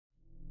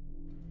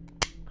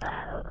Top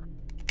of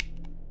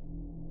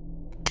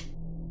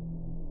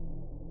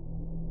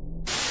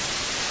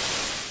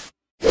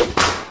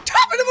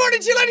the morning,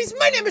 you ladies.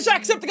 My name is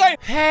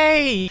Jacksepticeye.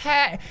 Hey,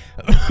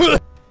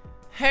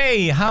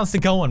 hey, how's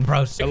it going,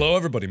 bro? Hello,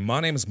 everybody.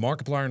 My name is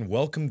Markiplier, and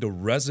welcome to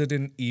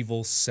Resident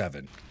Evil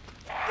 7.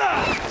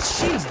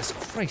 Jesus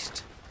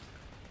Christ.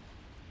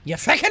 You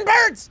fucking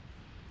birds!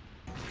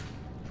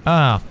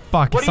 Ah,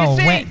 fuck, it's all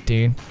wet,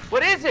 dude.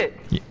 What is it?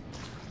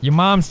 Your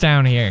mom's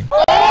down here.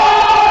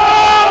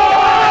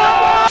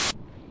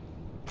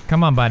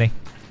 Come on, buddy.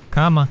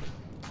 Come on.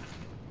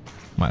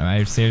 What,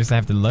 I seriously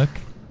have to look?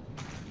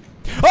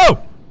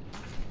 Oh!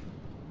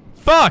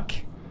 Fuck!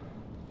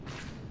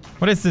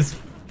 What is this?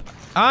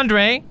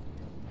 Andre?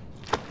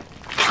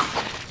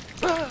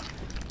 Oh,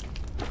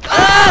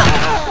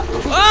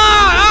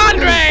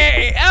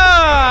 Andre!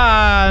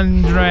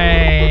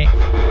 Andre!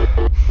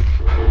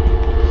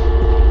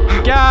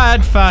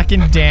 God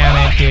fucking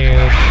damn it,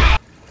 dude.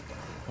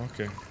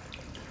 Okay.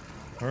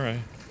 Alright.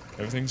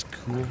 Everything's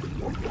cool.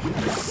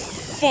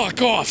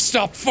 Fuck off!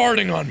 Stop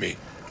farting on me!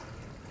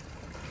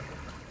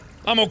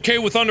 I'm okay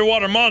with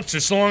underwater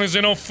monsters so long as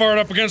they don't fart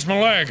up against my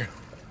leg.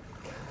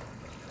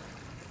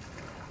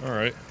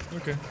 Alright.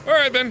 Okay.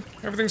 Alright then.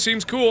 Everything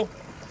seems cool.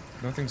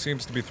 Nothing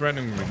seems to be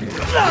threatening me.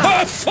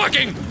 Ah,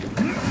 fucking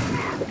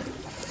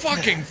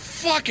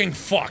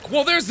fuck!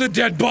 Well, there's the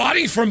dead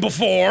body from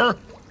before!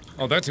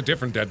 Oh, that's a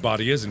different dead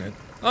body, isn't it?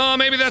 Oh,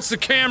 maybe that's the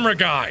camera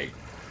guy.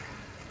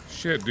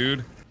 Shit,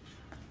 dude.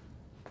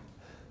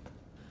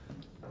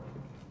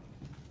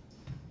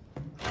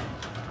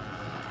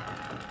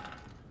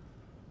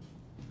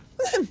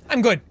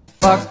 I'm good.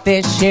 Fuck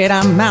this shit,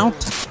 I'm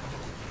out.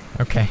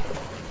 Okay.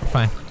 We're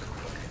fine.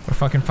 We're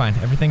fucking fine.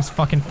 Everything's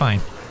fucking fine.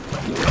 I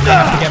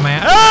have to get my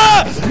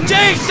Ah!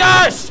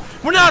 Jesus!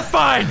 We're not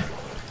fine!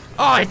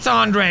 Oh, it's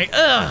Andre.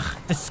 Ugh.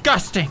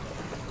 Disgusting.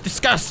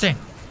 Disgusting.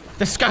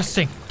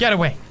 Disgusting. Get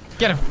away.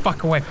 Get the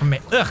fuck away from me.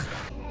 Ugh.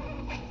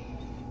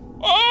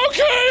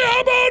 Okay,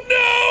 how about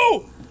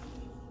now?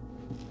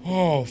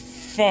 Oh,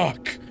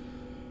 fuck.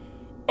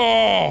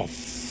 Oh,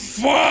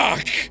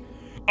 fuck!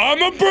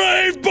 I'm a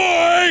brave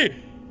boy!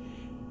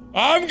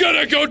 I'm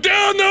gonna go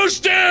down those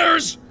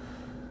stairs!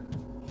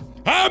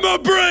 I'm a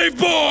brave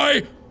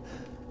boy!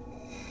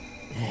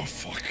 Oh,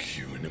 fuck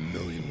you in a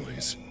million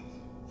ways.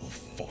 Oh,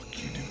 fuck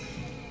you, dude.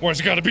 Why's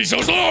it gotta be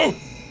so slow?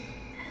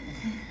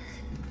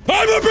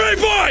 I'm a brave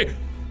boy!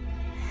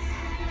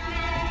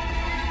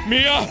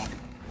 Mia?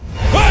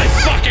 Hey,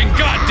 fucking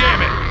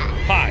goddammit!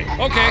 Hi.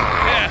 Okay,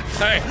 yeah.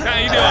 Hey, how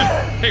you doing?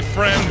 Hey,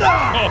 friend.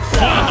 Oh,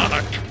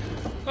 fuck!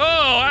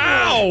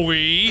 Oh,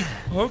 owie!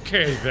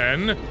 Okay,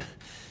 then.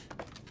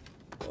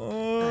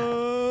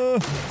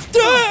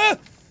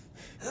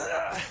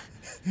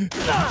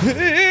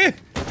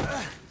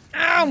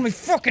 Ow, my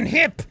fucking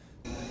hip!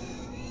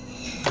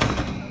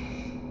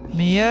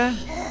 Mia?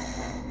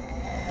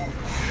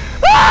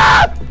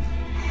 Ah!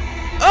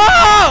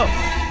 Oh!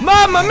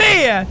 Mamma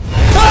mia!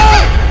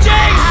 Oh!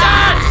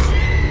 Jesus!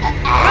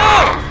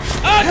 Oh!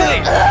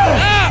 Ugly!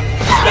 Ah!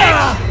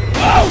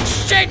 Oh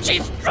shit,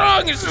 she's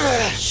strong as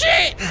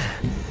shit!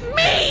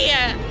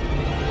 Mia!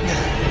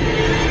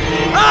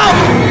 Oh!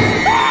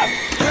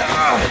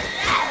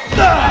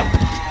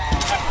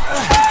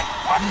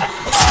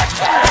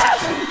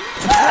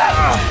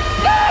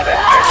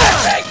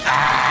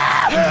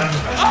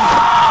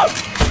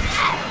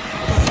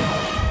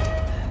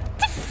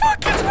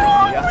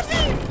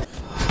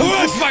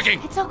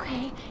 Fucking! It's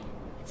okay.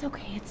 It's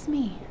okay, it's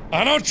me.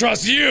 I don't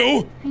trust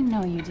you! I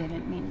know you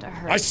didn't mean to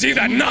hurt I see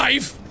that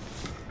knife!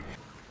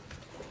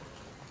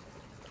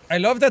 I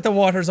love that the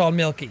water's all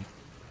milky.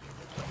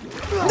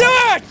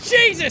 Ah,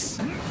 Jesus!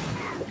 Is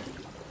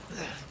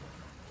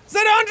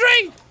that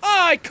Andre?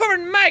 Oh, I covered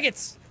in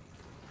maggots!